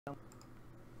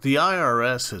The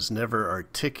IRS has never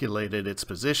articulated its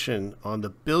position on the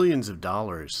billions of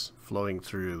dollars flowing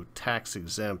through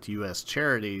tax-exempt U.S.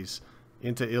 charities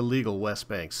into illegal West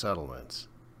Bank settlements.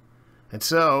 And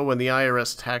so, when the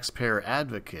IRS Taxpayer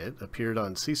Advocate appeared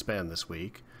on C-SPAN this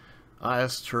week, I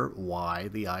asked her why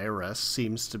the IRS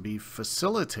seems to be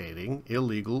facilitating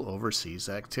illegal overseas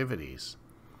activities.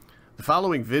 The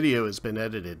following video has been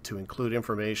edited to include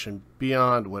information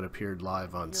beyond what appeared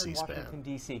live on C-SPAN. Washington,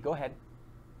 D.C. Go ahead.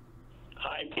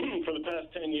 Hi. For the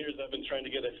past 10 years, I've been trying to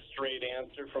get a straight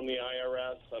answer from the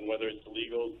IRS on whether it's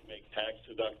legal to make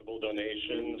tax-deductible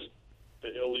donations to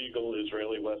illegal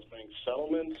Israeli West Bank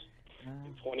settlements.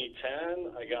 In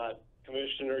 2010, I got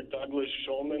Commissioner Douglas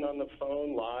Shulman on the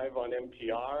phone live on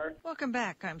NPR. Welcome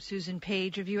back. I'm Susan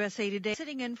Page of USA Today,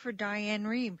 sitting in for Diane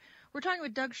Rehm. We're talking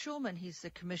with Doug Shulman. He's the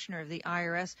commissioner of the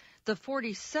IRS, the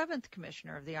 47th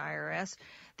commissioner of the IRS.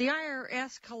 The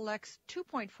IRS collects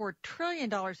 $2.4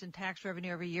 trillion in tax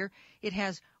revenue every year. It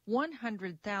has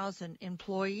 100,000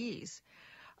 employees.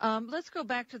 Let's go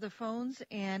back to the phones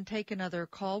and take another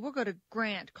call. We'll go to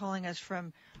Grant calling us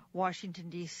from Washington,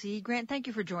 D.C. Grant, thank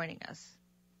you for joining us.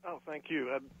 Oh, thank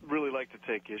you. I'd really like to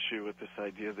take issue with this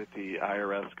idea that the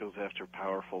IRS goes after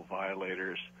powerful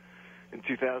violators. In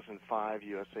 2005,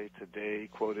 USA Today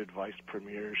quoted Vice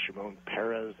Premier Shimon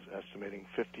Peres estimating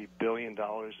 $50 billion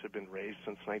had been raised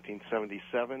since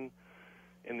 1977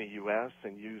 in the U.S.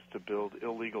 and used to build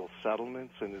illegal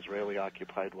settlements in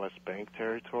Israeli-occupied West Bank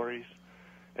territories.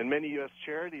 And many U.S.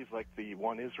 charities like the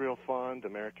One Israel Fund,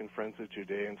 American Friends of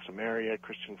Judea and Samaria,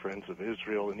 Christian Friends of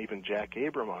Israel, and even Jack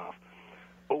Abramoff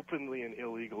openly and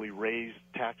illegally raised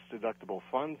tax-deductible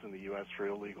funds in the U.S. for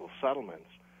illegal settlements.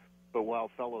 But while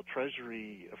fellow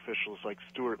Treasury officials like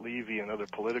Stuart Levy and other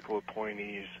political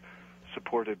appointees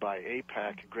supported by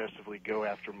AIPAC aggressively go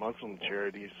after Muslim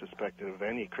charities suspected of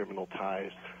any criminal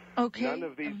ties, none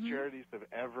of these charities have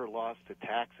ever lost a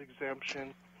tax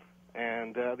exemption,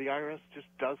 and the IRS just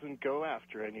doesn't go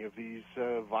after any of these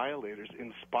violators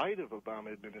in spite of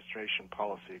Obama administration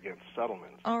policy against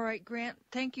settlements. All right, Grant,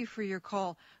 thank you for your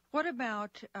call. What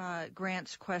about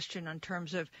Grant's question in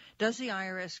terms of does the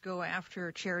IRS go after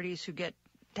charities who get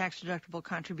tax-deductible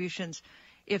contributions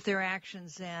if their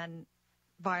actions then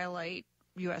violate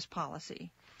U.S.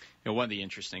 policy? You know, one of the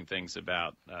interesting things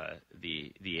about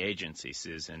the agency,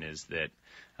 Susan, is that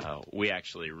we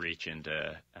actually reach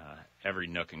into every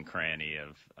nook and cranny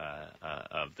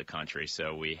of the country.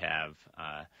 So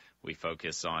we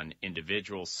focus on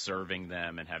individuals, serving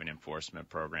them, and have an enforcement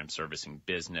program servicing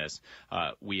business.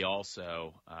 We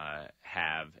also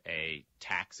have a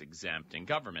tax-exempt and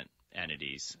government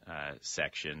entities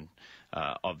section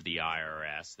of the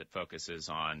IRS that focuses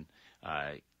on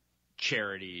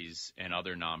charities and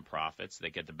other nonprofits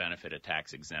that get the benefit of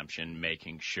tax exemption,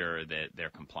 making sure that they're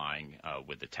complying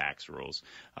with the tax rules.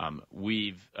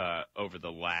 We've, over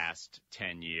the last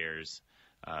 10 years,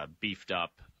 beefed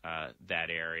up that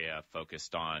area,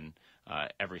 focused on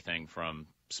everything from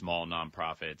small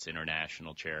nonprofits,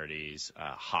 international charities,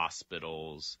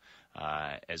 hospitals,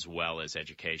 as well as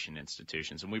education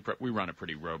institutions. And we run a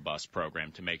pretty robust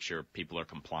program to make sure people are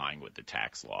complying with the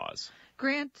tax laws.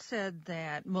 Grant said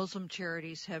that Muslim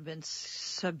charities have been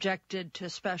subjected to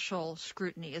special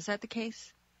scrutiny. Is that the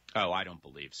case? Oh, I don't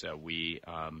believe so. We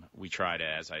try to,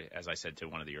 as I said to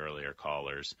one of the earlier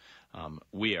callers,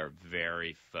 we are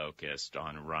very focused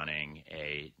on running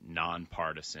a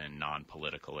nonpartisan,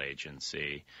 non-political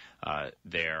agency.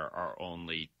 There are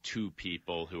only two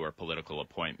people who are political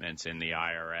appointments in the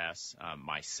IRS,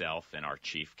 myself and our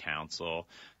chief counsel.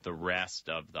 The rest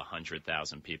of the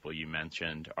 100,000 people you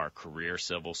mentioned are career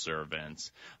civil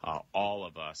servants. All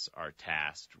of us are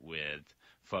tasked with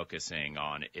focusing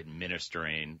on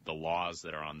administering the laws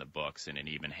that are on the books in an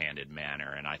even-handed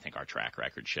manner, and I think our track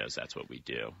record shows that's what we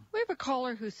do. We have a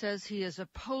caller who says he is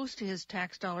opposed to his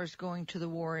tax dollars going to the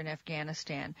war in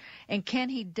Afghanistan, and can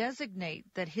he designate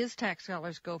that his tax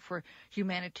dollars go for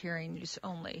humanitarian use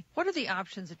only? What are the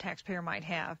options a taxpayer might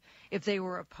have if they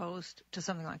were opposed to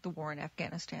something like the war in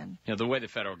Afghanistan? You know, the way the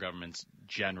federal government's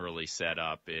generally set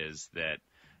up is that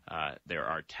there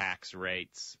are tax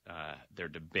rates. They're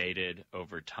debated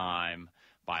over time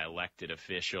by elected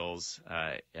officials,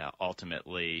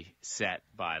 ultimately set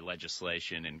by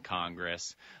legislation in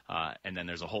Congress. And then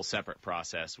there's a whole separate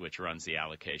process which runs the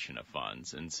allocation of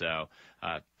funds. And so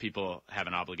people have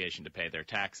an obligation to pay their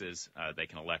taxes. They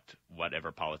can elect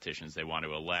whatever politicians they want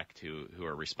to elect who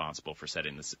are responsible for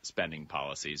setting the spending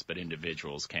policies, but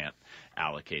individuals can't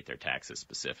allocate their taxes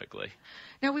specifically.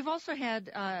 Now, we've also had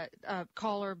a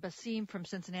caller, Basim from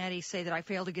Cincinnati, say that I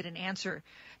failed to get an answer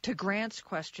to Grant's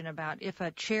question about if a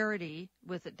a charity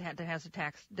that has a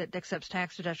tax that accepts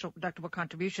tax deductible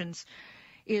contributions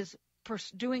is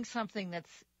doing something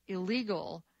that's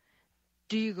illegal,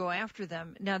 do you go after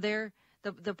them? Now, the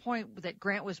point that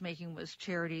Grant was making was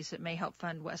charities that may help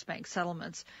fund West Bank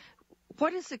settlements.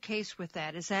 What is the case with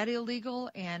that? Is that illegal?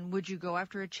 And would you go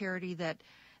after a charity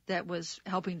that was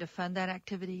helping to fund that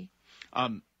activity?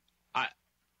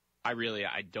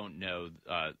 I don't know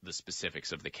the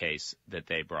specifics of the case that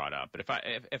they brought up. But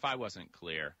if I wasn't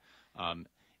clear,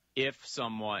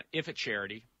 if a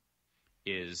charity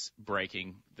is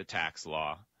breaking the tax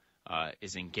law,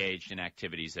 is engaged in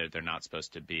activities that they're not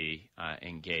supposed to be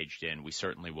engaged in, we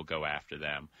certainly will go after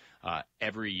them.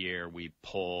 Every year we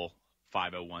pull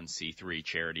 501c3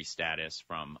 charity status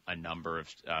from a number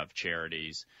of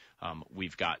charities.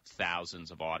 We've got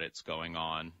thousands of audits going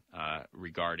on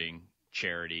regarding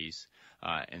charities,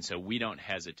 and so we don't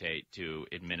hesitate to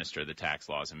administer the tax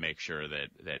laws and make sure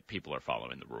that people are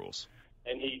following the rules.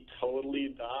 And he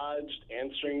totally dodged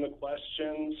answering the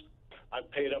questions. I've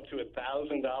paid up to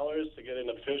 $1,000 to get an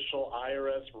official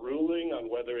IRS ruling on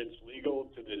whether it's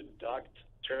legal to deduct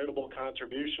charitable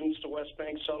contributions to West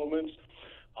Bank settlements.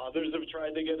 Others have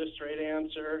tried to get a straight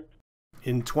answer.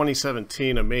 In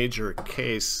 2017, a major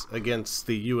case against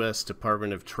the U.S.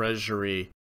 Department of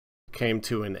Treasury came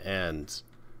to an end.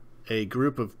 A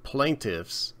group of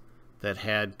plaintiffs that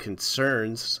had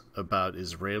concerns about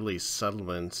Israeli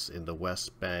settlements in the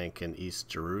West Bank and East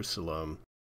Jerusalem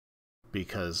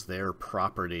because their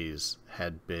properties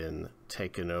had been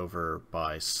taken over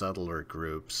by settler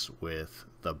groups with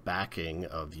the backing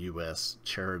of U.S.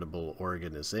 charitable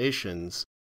organizations,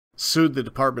 sued the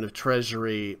Department of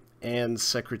Treasury and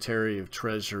Secretary of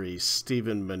Treasury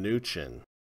Stephen Mnuchin.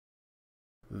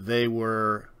 They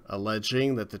were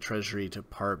alleging that the Treasury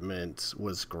Department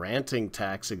was granting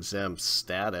tax-exempt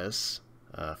status,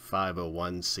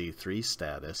 501c3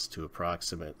 status, to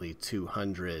approximately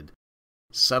 200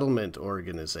 settlement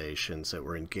organizations that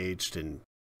were engaged in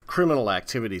criminal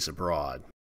activities abroad.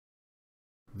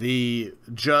 The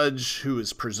judge who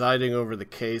was presiding over the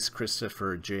case,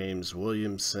 Christopher James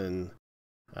Williamson,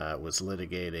 was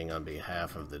litigating on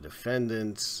behalf of the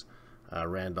defendants.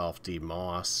 Randolph D.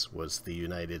 Moss was the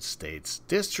United States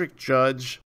District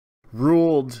Judge,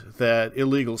 ruled that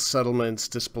illegal settlements,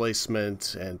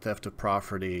 displacement, and theft of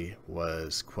property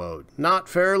was, quote, not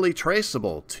fairly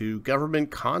traceable to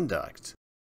government conduct,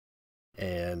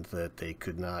 and that they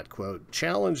could not, quote,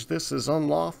 challenge this as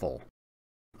unlawful,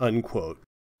 unquote.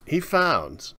 He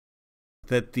found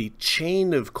that the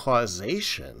chain of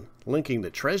causation linking the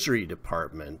Treasury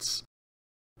Department's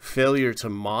failure to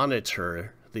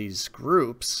monitor these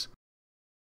groups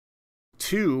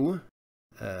to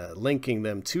linking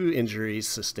them to injuries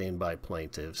sustained by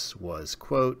plaintiffs was,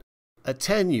 quote,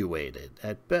 attenuated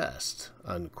at best,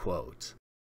 unquote.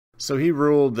 So he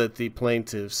ruled that the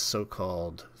plaintiffs'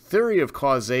 so-called theory of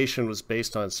causation was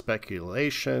based on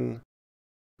speculation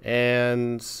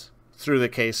and threw the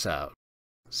case out.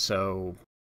 So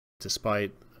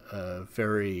despite a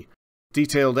very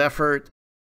detailed effort,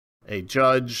 a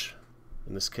judge,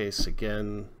 in this case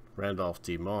again, Randolph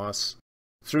D. Moss,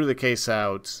 threw the case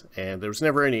out, and there was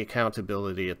never any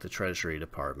accountability at the Treasury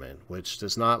Department, which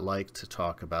does not like to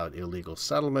talk about illegal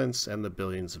settlements and the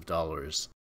billions of dollars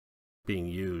being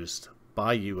used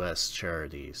by U.S.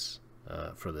 charities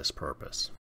for this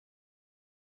purpose.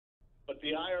 But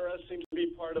the IRS seems to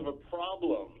be part of a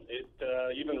problem. It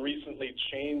even recently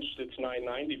changed its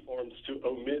 990 forms to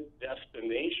omit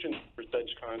destination for such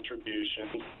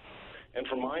contributions. And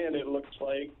from my end, it looks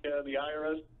like the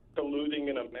IRS is colluding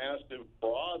in a massive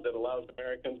fraud that allows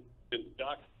Americans to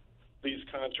deduct these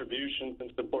contributions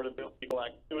in support of illegal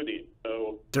activity.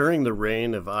 So, during the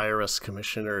reign of IRS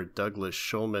Commissioner Douglas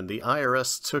Shulman, the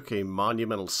IRS took a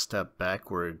monumental step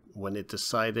backward when it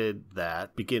decided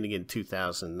that, beginning in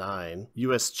 2009,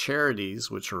 U.S.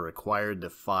 charities, which are required to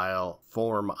file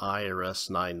Form IRS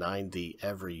 990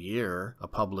 every year, a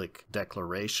public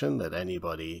declaration that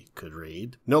anybody could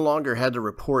read, no longer had to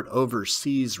report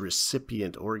overseas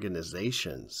recipient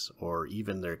organizations or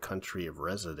even their country of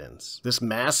residence. This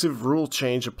massive rule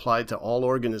change applied to all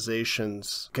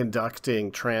organizations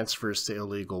conducting transfers to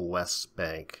illegal West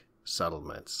Bank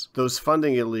settlements. Those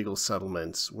funding illegal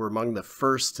settlements were among the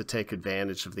first to take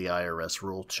advantage of the IRS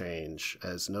rule change,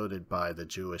 as noted by the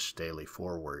Jewish Daily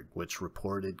Forward, which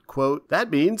reported, quote, that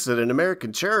means that an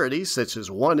American charity such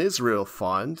as One Israel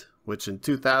Fund, which in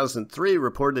 2003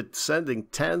 reported sending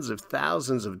tens of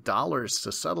thousands of dollars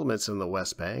to settlements in the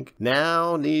West Bank,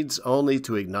 now needs only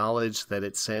to acknowledge that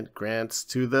it sent grants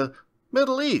to the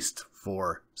Middle East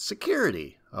for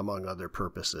security, among other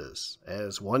purposes,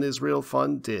 as One Israel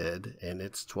Fund did in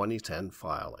its 2010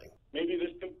 filing. Maybe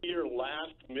this could be your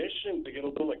last mission to get a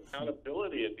little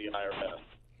accountability at the IRS.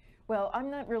 Well, I'm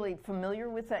not really familiar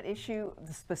with that issue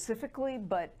specifically,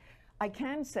 but I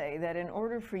can say that in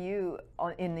order for you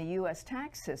in the U.S.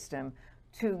 tax system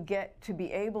to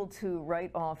be able to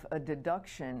write off a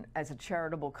deduction as a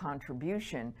charitable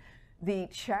contribution, the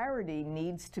charity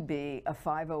needs to be a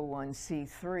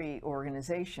 501c3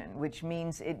 organization, which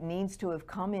means it needs to have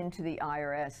come into the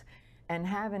IRS and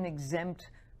have an exempt,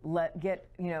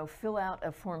 fill out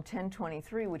a Form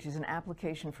 1023, which is an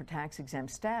application for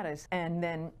tax-exempt status, and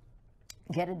then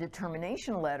get a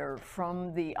determination letter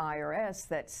from the IRS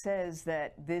that says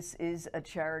that this is a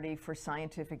charity for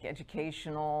scientific,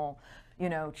 educational,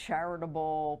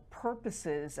 charitable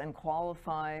purposes and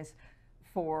qualifies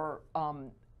for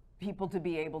people to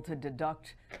be able to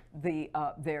deduct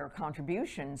their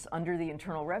contributions under the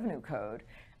Internal Revenue Code.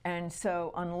 And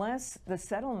so unless there's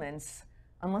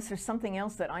something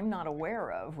else that I'm not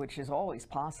aware of, which is always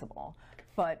possible,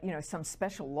 but some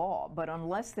special law, but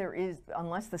unless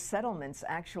the settlements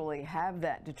actually have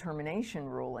that determination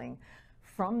ruling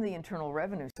from the Internal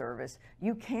Revenue Service,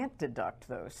 you can't deduct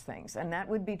those things. And that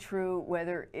would be true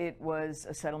whether it was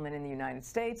a settlement in the United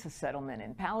States, a settlement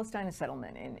in Palestine, a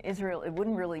settlement in Israel. It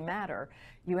wouldn't really matter.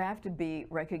 You have to be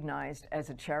recognized as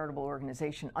a charitable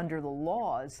organization under the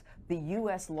laws, the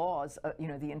U.S. laws,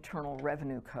 the Internal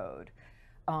Revenue Code.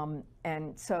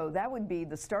 And so that would be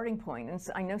the starting point. And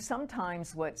so I know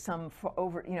sometimes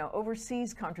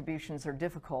overseas contributions are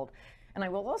difficult. And I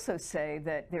will also say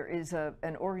that there is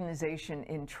an organization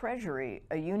in Treasury,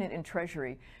 a unit in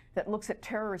Treasury, that looks at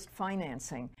terrorist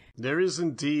financing. There is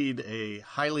indeed a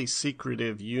highly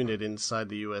secretive unit inside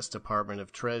the U.S. Department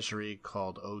of Treasury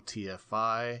called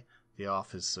OTFI, the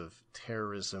Office of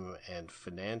Terrorism and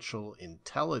Financial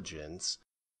Intelligence,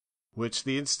 which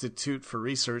the Institute for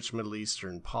Research Middle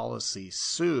Eastern Policy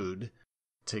sued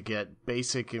to get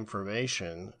basic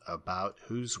information about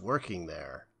who's working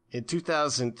there. In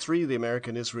 2003, the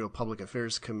American Israel Public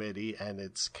Affairs Committee and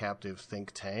its captive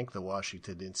think tank, the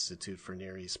Washington Institute for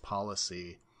Near East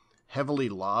Policy, heavily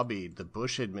lobbied the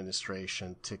Bush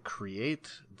administration to create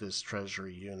this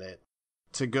Treasury unit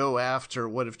to go after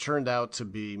what have turned out to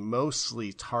be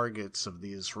mostly targets of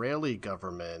the Israeli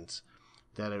government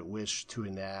that it wished to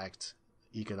enact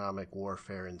economic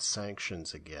warfare and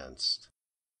sanctions against.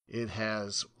 It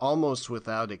has, almost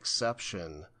without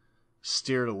exception,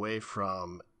 steered away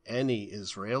from any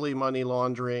Israeli money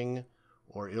laundering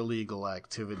or illegal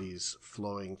activities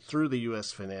flowing through the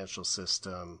U.S. financial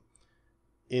system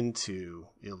into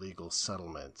illegal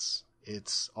settlements.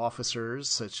 Its officers,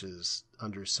 such as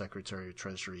Undersecretary of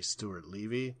Treasury Stuart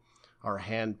Levy, are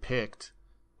handpicked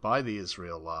by the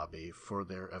Israel lobby for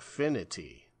their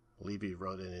affinity. Levy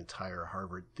wrote an entire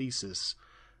Harvard thesis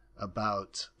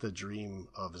about the dream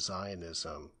of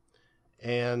Zionism.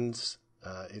 And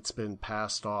it's been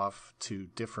passed off to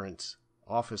different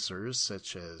officers,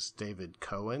 such as David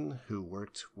Cohen, who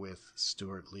worked with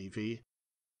Stuart Levy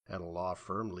at a law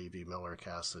firm, Levy, Miller,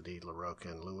 Cassidy,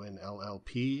 LaRocca, and Lewin,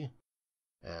 LLP.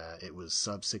 It was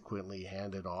subsequently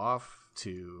handed off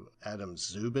to Adam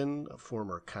Zubin, a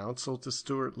former counsel to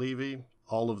Stuart Levy.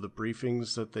 All of the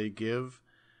briefings that they give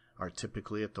are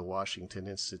typically at the Washington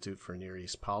Institute for Near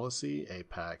East Policy,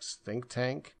 AIPAC's think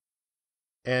tank.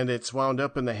 And it's wound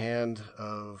up in the hands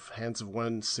of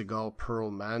one Sigal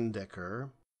Pearl Mandecker,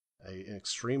 an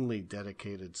extremely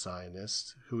dedicated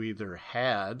Zionist who either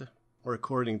had, or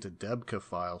according to Debka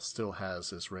file, still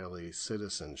has Israeli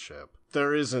citizenship.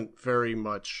 There isn't very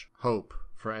much hope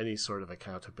for any sort of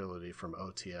accountability from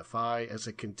OTFI as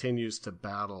it continues to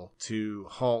battle to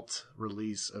halt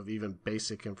release of even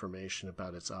basic information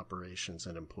about its operations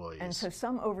and employees. And so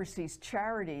some overseas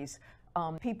charities,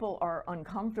 people are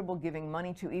uncomfortable giving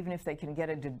money to, even if they can get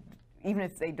even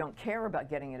if they don't care about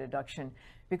getting a deduction,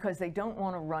 because they don't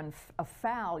want to run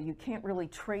afoul. You can't really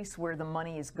trace where the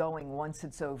money is going once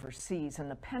it's overseas, and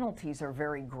the penalties are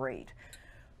very great.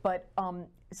 But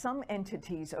some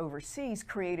entities overseas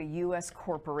create a U.S.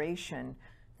 corporation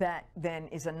that then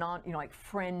is a like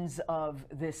friends of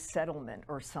this settlement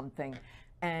or something.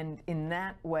 And in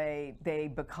that way, they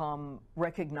become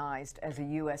recognized as a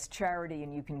U.S. charity,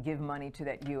 and you can give money to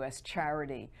that U.S.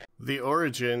 charity. The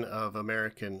origin of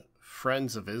American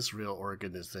Friends of Israel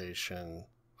organization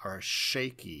are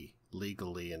shaky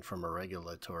legally and from a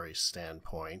regulatory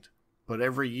standpoint. But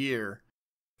every year,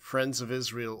 Friends of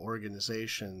Israel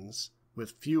organizations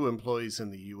with few employees in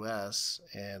the U.S.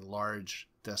 and large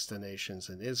destinations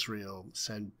in Israel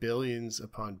send billions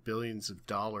upon billions of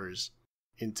dollars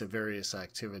into various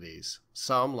activities.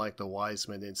 Some, like the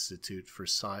Weizmann Institute for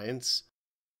Science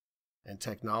and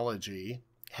Technology,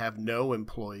 have no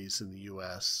employees in the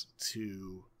U.S.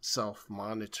 to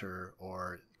self-monitor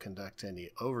or conduct any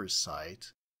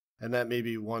oversight. And that may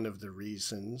be one of the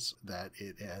reasons that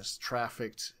it has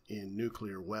trafficked in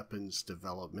nuclear weapons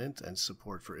development and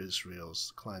support for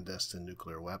Israel's clandestine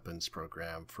nuclear weapons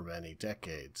program for many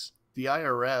decades. The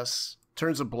IRS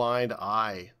turns a blind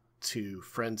eye to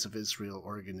Friends of Israel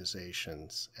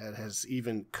organizations and has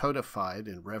even codified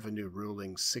in Revenue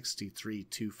Ruling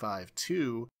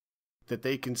 63252 that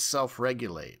they can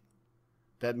self-regulate.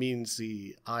 That means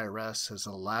the IRS has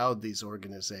allowed these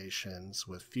organizations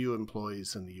with few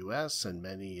employees in the U.S. and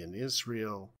many in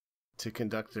Israel to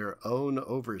conduct their own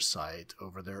oversight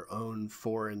over their own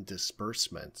foreign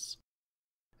disbursements.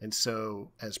 And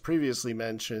so, as previously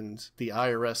mentioned, the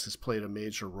IRS has played a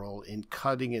major role in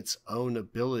cutting its own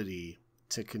ability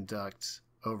to conduct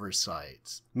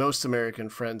oversights. Most American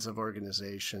friends of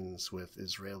organizations with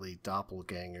Israeli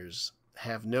doppelgangers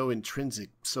have no intrinsic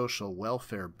social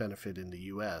welfare benefit in the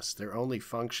U.S. Their only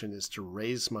function is to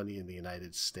raise money in the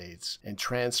United States and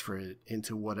transfer it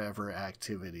into whatever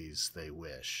activities they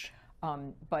wish.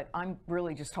 But I'm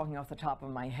really just talking off the top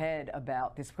of my head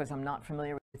about this because I'm not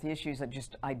familiar with the issues.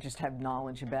 I just have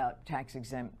knowledge about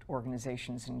tax-exempt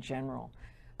organizations in general.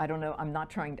 I don't know.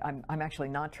 I'm actually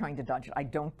not trying to dodge it. I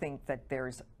don't think that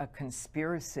there's a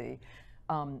conspiracy,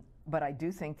 but I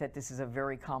do think that this is a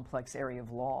very complex area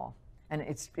of law. And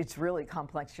it's really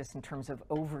complex just in terms of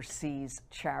overseas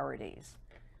charities.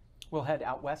 We'll head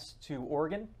out west to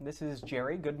Oregon. This is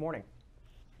Jerry. Good morning.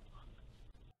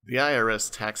 The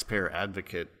IRS Taxpayer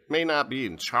Advocate may not be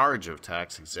in charge of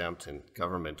tax-exempt and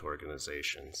government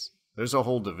organizations. There's a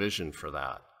whole division for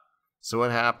that. So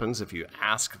what happens if you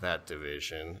ask that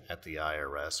division at the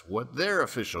IRS what their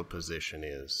official position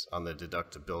is on the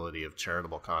deductibility of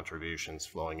charitable contributions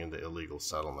flowing into illegal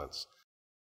settlements?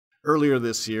 Earlier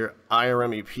this year,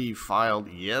 IRmep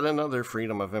filed yet another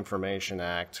Freedom of Information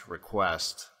Act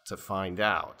request to find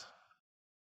out.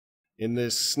 In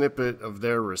this snippet of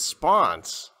their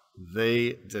response,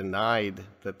 they denied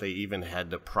that they even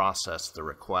had to process the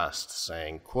request,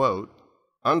 saying, quote,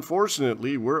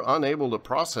 "Unfortunately, we're unable to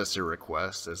process your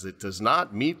request as it does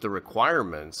not meet the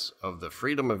requirements of the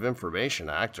Freedom of Information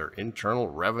Act or Internal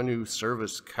Revenue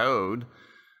Service Code,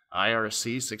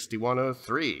 IRC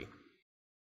 6103.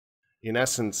 In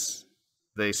essence,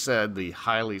 they said the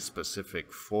highly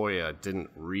specific FOIA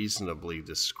didn't reasonably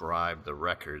describe the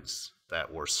records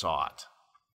that were sought.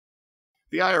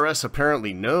 The IRS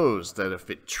apparently knows that if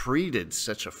it treated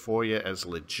such a FOIA as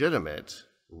legitimate,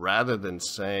 rather than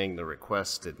saying the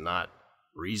request did not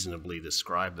reasonably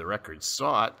describe the records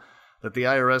sought, that the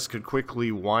IRS could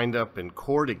quickly wind up in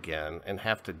court again and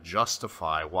have to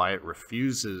justify why it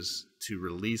refuses to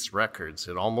release records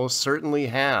it almost certainly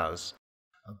has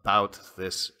about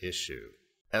this issue.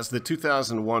 As the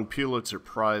 2001 Pulitzer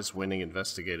Prize-winning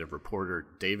investigative reporter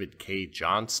David K.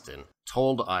 Johnston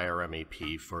told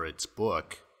IRmep for its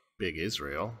book, Big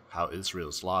Israel, How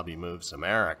Israel's Lobby Moves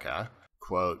America,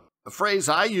 quote, "The phrase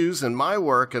I use in my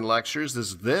work and lectures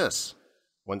is this: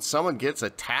 when someone gets a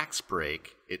tax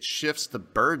break, it shifts the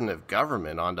burden of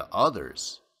government onto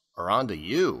others, or onto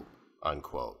you,"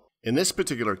 unquote. In this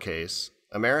particular case,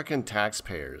 American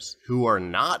taxpayers who are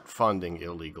not funding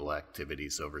illegal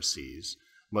activities overseas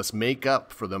must make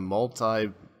up for the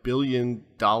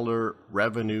multi-billion-dollar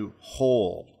revenue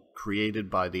hole created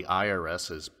by the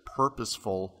IRS's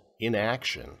purposeful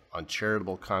inaction on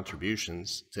charitable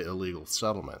contributions to illegal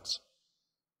settlements.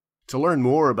 To learn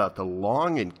more about the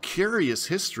long and curious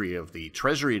history of the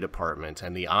Treasury Department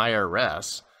and the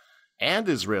IRS and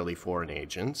Israeli foreign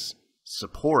agents,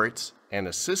 support and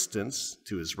assistance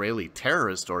to Israeli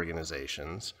terrorist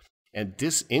organizations, and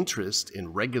disinterest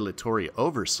in regulatory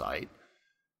oversight,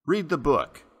 read the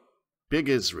book, Big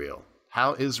Israel,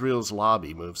 How Israel's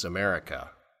Lobby Moves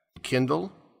America,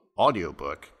 Kindle,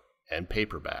 audiobook, and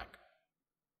paperback.